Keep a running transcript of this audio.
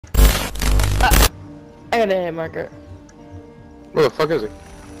I got a hit marker. Where the fuck is he?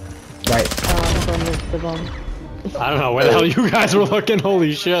 Right. The bomb. I don't know where the hell you guys were looking.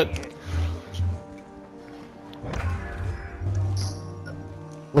 Holy shit.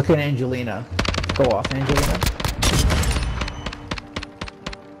 Look at Angelina. Go off, Angelina.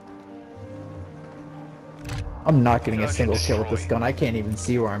 I'm not getting a single kill with this gun. I can't even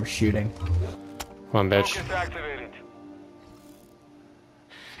see where I'm shooting. Come on, bitch.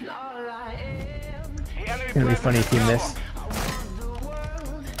 It's gonna be funny if you miss.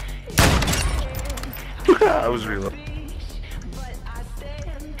 I was reloading.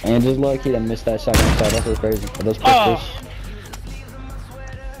 And just lucky to miss that second shot. That's so crazy. Those pistols. Oh.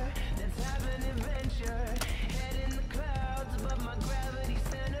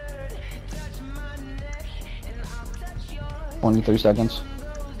 23 seconds.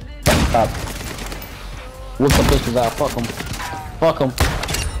 Stop. Whip the pistols out. Fuck them. Fuck them.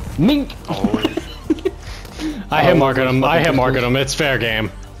 Mink! I hit marking him. I hit marking him. It's fair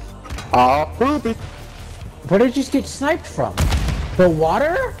game. Poopy. Where did you just get sniped from? The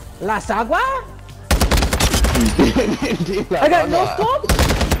water? Las Agua? I got no scope?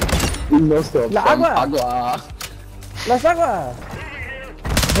 No scope. La Agua. Agua. Las Agua.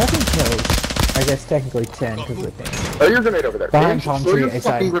 Nothing kills. I guess technically 10 because of the thing. Throw your grenade over there. Behind palm Throw tree, your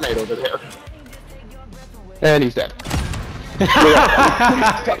inside. fucking grenade over there. And he's dead.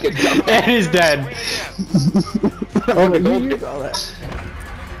 And he's dead. Oh, but you used all that.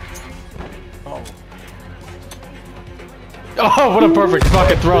 Oh, what a perfect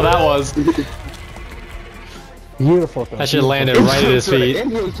fucking throw that was. Beautiful thing. That shit landed right at his feet.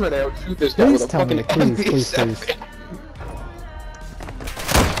 And he was trying to outshoot this guy Please with a tell me, fucking please. MP7.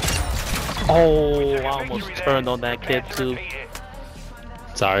 Oh, I almost turned on that kid too.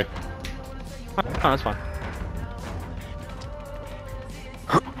 Sorry. Oh, that's fine.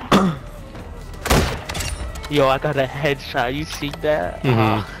 Yo, I got a headshot. You see that?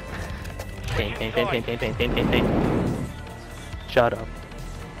 Mhm. Bang, bang, bang, bang, bang, bang, bang, bang, bang. Shut up.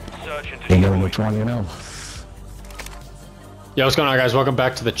 You know which one you know. Yo, what's going on, guys? Welcome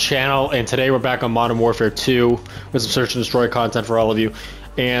back to the channel, and today we're back on Modern Warfare 2 with some Search and Destroy content for all of you.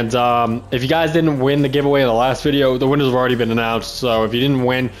 And if you guys didn't win the giveaway in the last video, the winners have already been announced, so if you didn't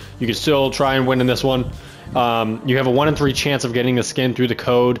win, you can still try and win in this one. You have a 1 in 3 chance of getting the skin through the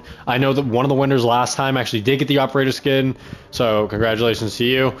code. I know that one of the winners last time actually did get the operator skin, so congratulations to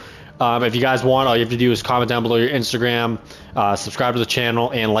you. If you guys want, all you have to do is comment down below your Instagram, subscribe to the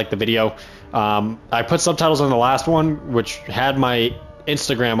channel, and like the video. I put subtitles on the last one, which had my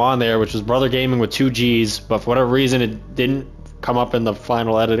Instagram on there, which was Brother Gaming with 2 G's, but for whatever reason it didn't come up in the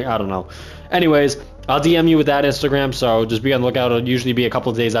final editing. I don't know. Anyways, I'll DM you with that Instagram, so just be on the lookout. It'll usually be a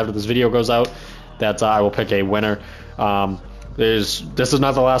couple of days after this video goes out that I will pick a winner. This is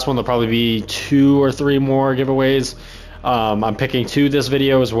not the last one. There'll probably be 2 or 3 more giveaways. I'm picking 2 this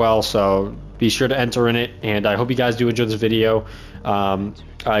video as well, so be sure to enter in it, and I hope you guys do enjoy this video.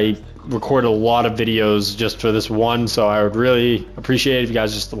 I recorded a lot of videos just for this one, so I would really appreciate it if you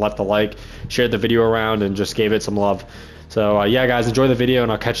guys just left a like, shared the video around, and just gave it some love. So yeah, guys, enjoy the video, and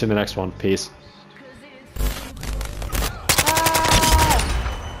I'll catch you in the next one. Peace.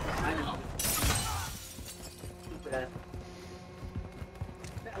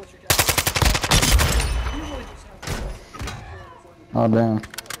 Oh damn.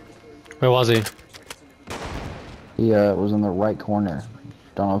 Where was he? He was in the right corner.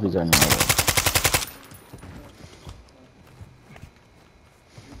 Don't know if he's anywhere.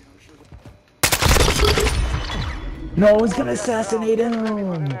 No, I was gonna assassinate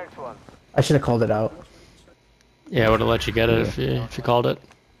him. I should have called it out. Yeah, I would have let you get it if you called it.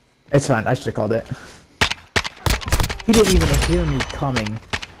 It's fine. I should have called it. He didn't even hear me coming.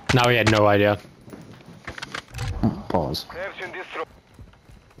 No, he had no idea. Pause.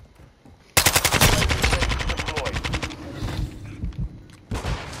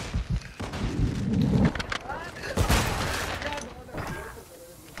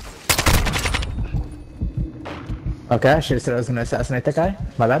 Okay, I should have said I was gonna assassinate that guy.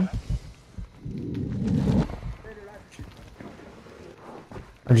 My bad.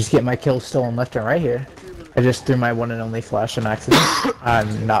 I'm just getting my kills stolen left and right here. I just threw my one and only flash on accident.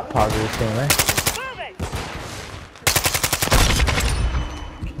 I'm not positive anyway.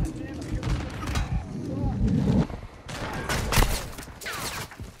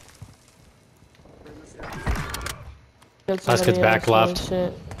 Let's get back left.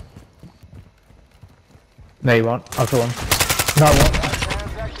 Shit. No, you won't. I'll kill him. No, I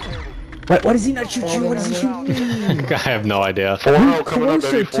won't. Why does he not shoot you? What does he shoot me? I have no idea. 4-0 coming up,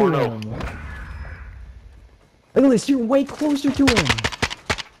 Closer baby. to 4-0. him. Look at this, you're way closer to him.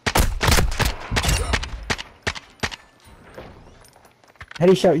 Had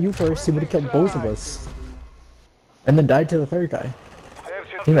he shot you first, he would have killed both of us. And then died to the third guy.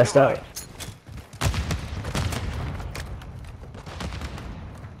 He messed up.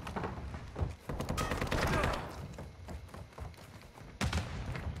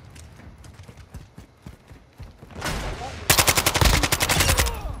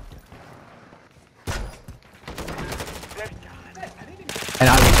 And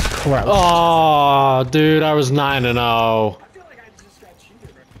I was close. Oh, dude, I was 9-0.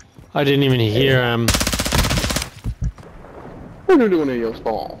 I didn't even hear him. What are you doing in your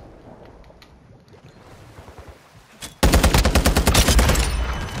spawn?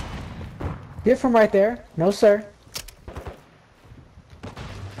 Get from right there. No, sir.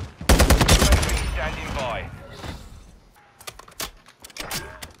 Standing by.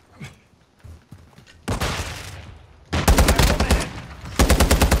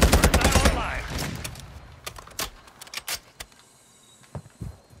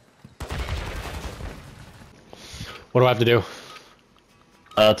 What do I have to do?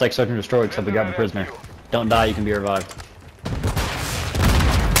 It's like search and destroy, except we grab a prisoner. Don't die, you can be revived.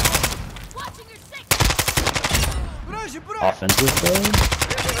 Offensive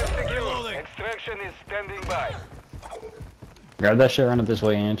though? Extraction is standing by. Grab that shit, run it this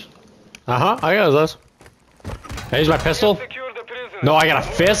way, Ange. Uh-huh, I got this. Hey, here's my pistol. Secure the prisoner. No, I got a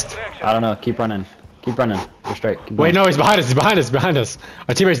fist? I don't know, keep running. Keep running. Go straight. Keep Wait, going. no, he's behind us, he's behind us, behind us.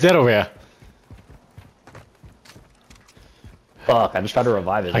 Our teammate's dead over here. Fuck, I just tried to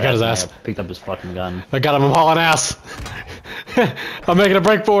revive his I got his and ass. I picked up his fucking gun. I got him, I'm hauling ass. I'm making a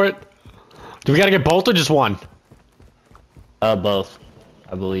break for it. Do we gotta get both or just one? Both.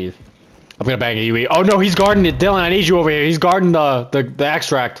 I believe. I'm gonna bang a UE. Oh no, he's guarding it. Dylan, I need you over here. He's guarding the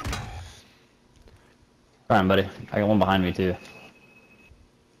extract. Come on, buddy. I got one behind me, too.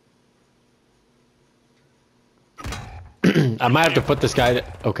 I might have to put this guy.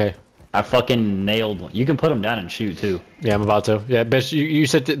 Okay. I fucking nailed one. You can put him down and shoot, too. Yeah, I'm about to. Yeah, bitch, you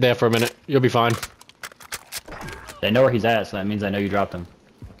sit there for a minute. You'll be fine. They know where he's at, so that means I know you dropped him.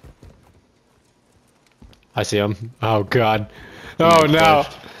 I see him. Oh god. Oh no.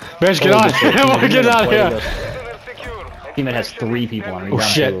 Bitch, get Oh, on. this way. Get out of here. Prisoner secure. Teammate has 3 people on him. Oh, He's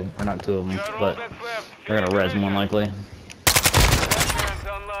down shit. 2 of them. Or not 2 of them, but they're gonna res more likely. Hands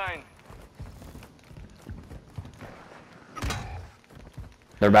online.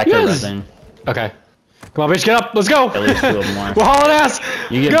 They're back Yes. there resing. Okay. Come on, bitch, get up. Let's go. At least 2 of them are. We're hauling ass.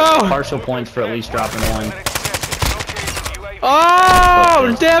 You get Go. partial points for at least dropping one.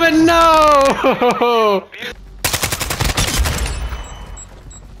 Oh, damn it, no.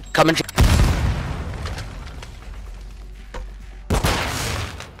 Coming.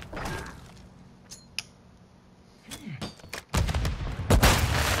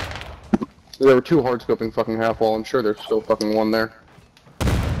 There were 2 hard scoping fucking half wall. I'm sure there's still fucking one there.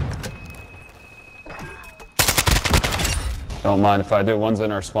 Don't mind if I do. One's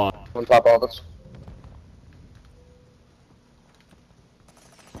in our spawn. On top of us.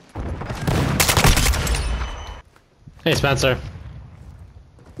 Hey, Spencer.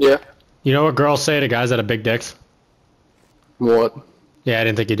 Yeah. You know what girls say to guys that have big dicks? What? Yeah, I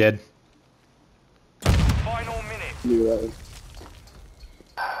didn't think you did. Final minute. You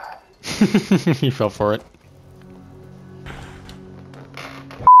You fell for it.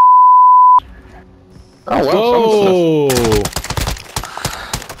 Oh well. Oh.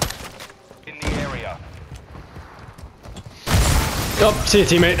 In the area. Oh, see you,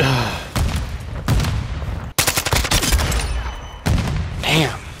 teammate.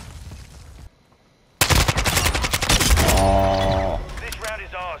 Damn. This round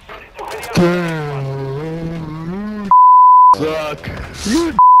is ours. It's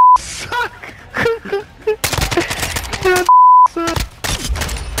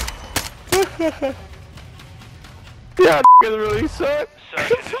Yeah, it really suck.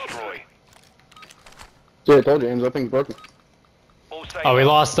 Search and destroy. Yeah, I told you, James. That thing's broken. All safe. Oh, we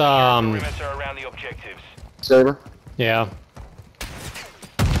lost, Perimeter around the objectives. Saber. yeah.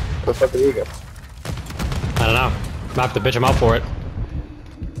 The fuck did you go? I don't know. I'm gonna have to bitch him out for it.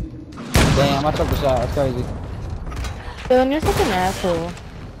 Damn, I took the shot. That's crazy. Dylan, you're such an asshole.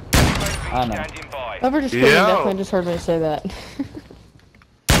 I know. Standing by. Whoever just definitely just heard me say that.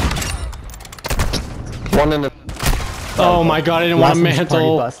 One in the. Oh my god, I didn't want Last to one's party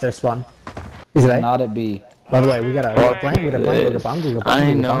mantle. bus, there's one. He's right. Not at B. By the way, we got a plan, we got a plan, we got a bomb, we got a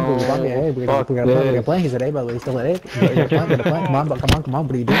bomb, we got a bomb, we got a bomb, hey, we got a plan, we got a plan, he's at A, by the way, he's still at A. We got a plan, come on,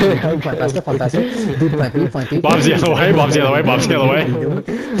 what are you doing? Plan faster, do the plan B. Bomb's the other way, Bomb's the other way, Bomb's the other way.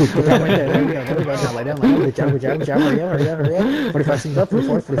 Lay down, good job, hurry up. 45 seconds up,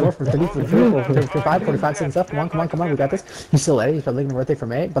 44, 45 seconds up, come on, we got this. He's still at A, he's probably gonna rotate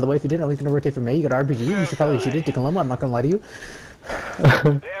from A. By the way, if you didn't know he's gonna rotate from A, you got RPG, you should probably shoot it to Colombo, I'm not gonna lie to you.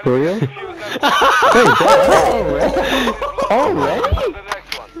 For real? Already?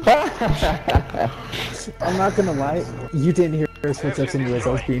 I'm not gonna lie, you didn't hear his footsteps anyways,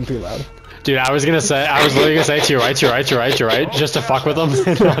 I was being too loud. Dude, I was literally gonna say to your right, just to fuck with him,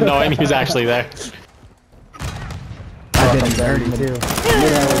 not knowing he's actually there. I didn't heard you too.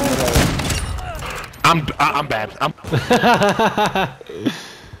 I'm bad.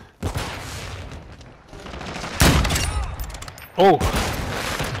 Oh!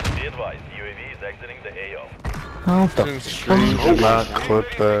 Be advised, UAV is exiting the AO. How the fuck? Not clip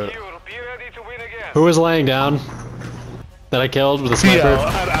that. Be ready to win again. Who was laying down that I killed with a sniper? Yo,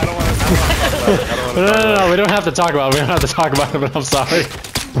 I don't want to. No, we don't have to talk about it. We don't have to talk about it, but I'm sorry.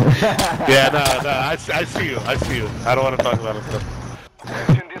 Yeah, no, I see you. I don't want to talk about it.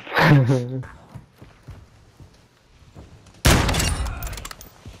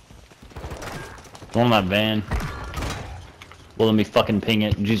 One of my van. Well, let me fucking ping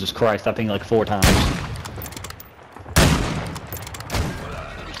it. Jesus Christ, I pinged like 4 times.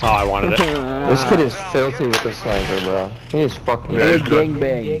 Oh, I wanted it. This kid is filthy with the sniper, bro. He is fucking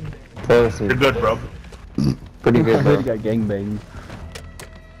Gangbang. filthy. You're good, bro. Pretty good, bro. got gangbang.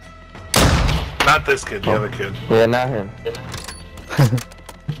 Not this kid, the other kid. Yeah, not him.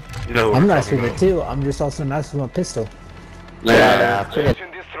 You know who I'm we're nice talking with it too, I'm just also nice with my pistol. Yeah, Search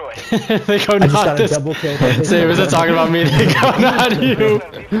and destroy. They go I just got not a this. double kill. Say, was it talking about me? They go not you.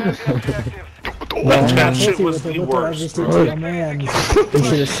 about. That shit was the Look what I worst. just did to your mans. You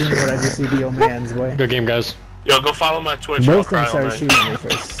should have seen what I just did to your mans, boy. Good game, guys. Yo, go follow my Twitch. I'll Both cry of them all started night. shooting me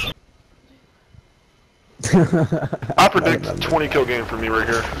first. I predict a 20 kill game for me right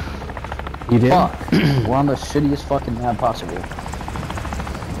here. You did? We're on the shittiest fucking map possible.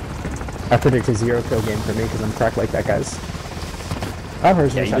 I predict a 0 kill game for me because I'm cracked like that, guys. I've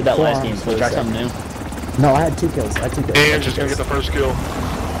heard Yeah, you did that last game, so try something new. No, I had 2 kills. And just gonna get the first kill.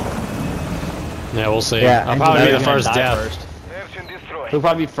 Yeah, we'll see. Yeah, I'll probably be the Gonna first die death. first. Search and destroy. Who'll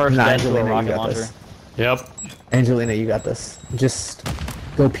probably be first Nah, death to a Angelina, you rocket got launcher. this. Yep. Angelina, you got this. Just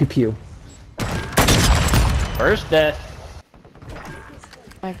go pew pew. First death.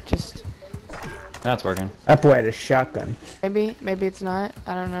 Like, just... That's working. That boy had a shotgun. Maybe it's not.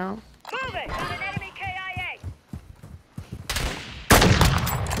 I don't know. Move it! An enemy KIA!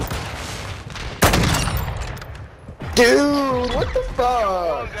 Dude, what the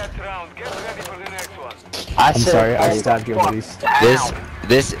fuck? That round. Get ready for the next one. I'm sorry, I stabbed you at least.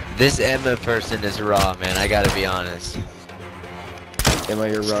 This Emma person is raw, man. I gotta be honest. Emma,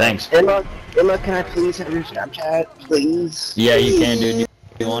 you're wrong. Thanks. Emma, can I please have your Snapchat, please? Yeah, you can, dude.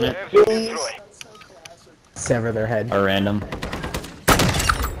 You want it? Search and destroy. Sever their head. Or random.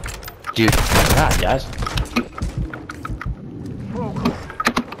 Dude, God, guys.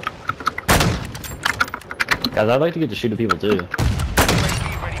 Guys, I'd like to get to shoot at people too.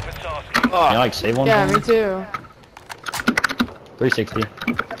 UAV ready for tasking. Can I like save one? Yeah, for me too. 360.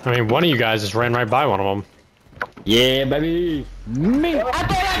 I mean, one of you guys just ran right by one of them. Yeah, baby. Me.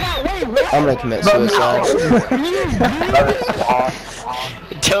 I'm gonna commit suicide.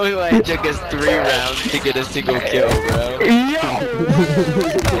 tell me why it took us 3 rounds to get a single kill, bro.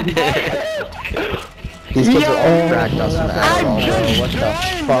 These kids are all cracked us from asshole, bro. What the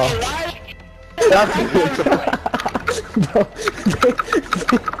fuck?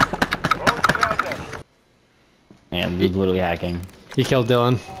 Man, dude's literally hacking. He killed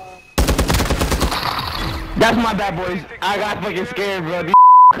Dylan. That's my bad, boys. I got fucking scared, bro. These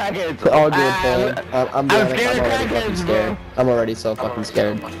crackheads. All good, man. I'm I'm honest, scared I'm of already fucking crackheads, scared. I'm already so fucking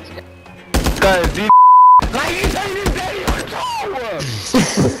scared. Guys, these like you said, you said you were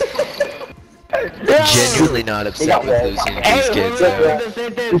Genuinely not upset with losing to these kids,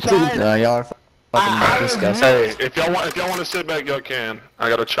 though. No, y'all are fucking disgusting. Hey, if y'all want to sit back, y'all can. I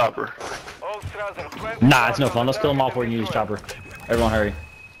got a chopper. All Strasser, plant Nah, it's no fun. Let's kill them all before we can use chopper. Everyone hurry.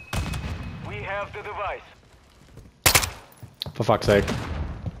 We have the device. For fuck's sake.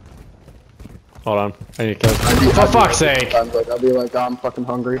 Hold on. I need to kill him. For fuck's sake! I'll be like, oh, I'm fucking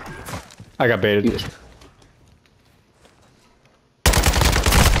hungry. I got baited.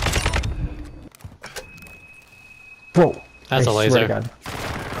 Whoa. That's a I swear to laser. God.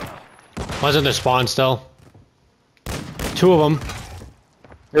 Wasn't there spawn still? 2 of them.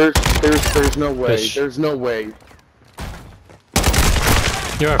 There's no way. Fish. There's no way.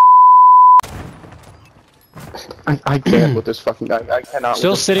 You're I can't with this fucking guy. I cannot.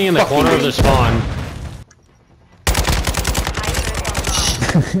 still sitting in the corner of the spawn.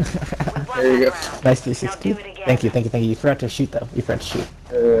 There you go. Nice 360. Thank you. You forgot to shoot though. You forgot to shoot.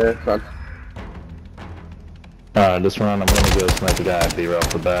 Fun. This round I'm gonna go snipe the guy at B right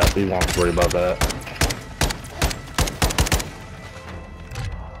off the bat. We won't worry about that.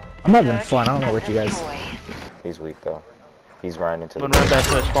 I'm not having fun. I don't know what you guys. He's weak though. He's running into the run back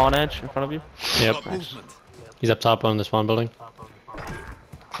to the spawn edge in front of you. Yep. He's up top on the spawn building.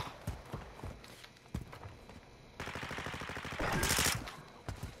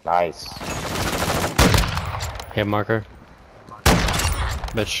 Nice. Hit marker.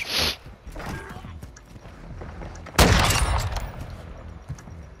 Bitch.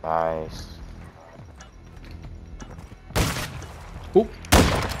 Nice. Ooh.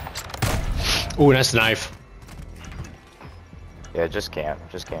 Ooh, nice knife. Yeah, just camp.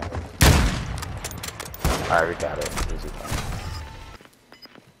 Alright, we got it. Easy fun.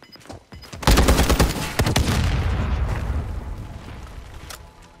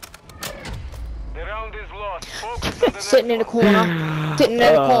 Sitting in the corner. Sitting in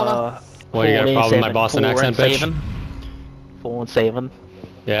the corner. What, you got a problem with my Boston accent, bitch? 4 and 7.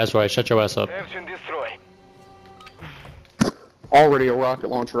 Yeah, that's right. Shut your ass up. Already a rocket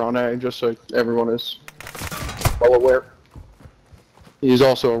launcher on A, just so everyone is well aware. He's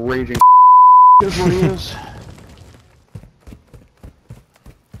also a raging is what he is.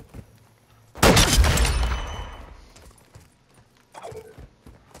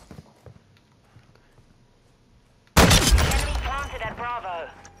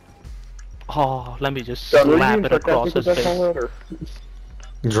 Oh, let me just slap it across his face.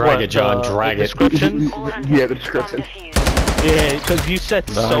 Drag it, John. Drag it. Description? Yeah, the description. Yeah, because you said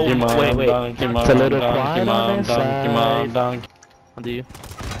so. Wait. It's a little quiet on this side. Do you?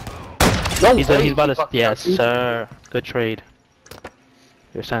 No, he's about to. Yes, sir. Good trade.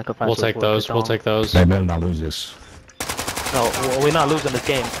 Your sacrifice. We'll take those. We'll take those. They better not lose this. No, we're not losing this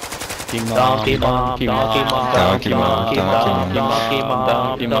game. Donkey mom, donkey mom, donkey mom, donkey mom,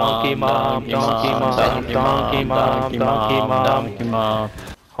 donkey mom, donkey mom, donkey mom, donkey mom.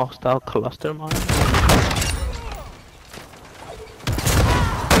 Hostile cluster mine.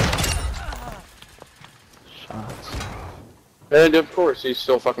 Shots. And of course, he's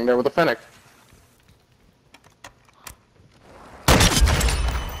still fucking there with the Fennec.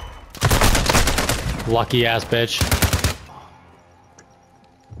 Lucky ass bitch.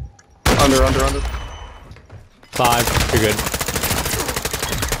 Under. 5. You're good.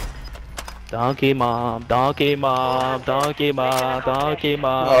 Donkey mom, donkey mom, donkey mom, donkey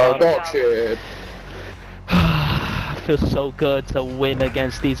mom. Oh, dog shit. Feels so good to win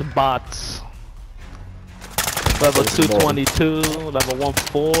against these bots. Level 222, level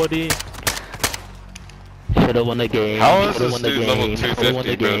 140. Should've won the game. How is Should've this won the dude game. level Should've won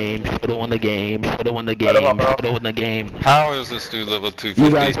the 250, bro? game. Should've won the game. Should've won the game. Should've won the game. How is this dude level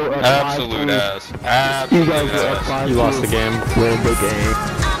 250? Absolute ass. Absolute ass. You lost the game. Win the game.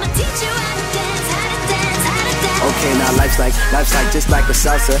 Okay, now life's like just like a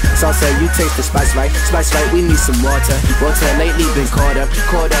salsa. Salsa, you taste the spice right. Spice right, we need some water. Water lately been caught up.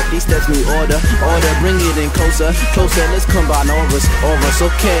 These steps need order. Bring it in closer. Let's combine auras.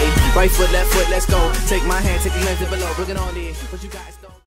 Okay, right foot, left foot, let's go. Take my hand, take the lens below. Bring it on in. What you guys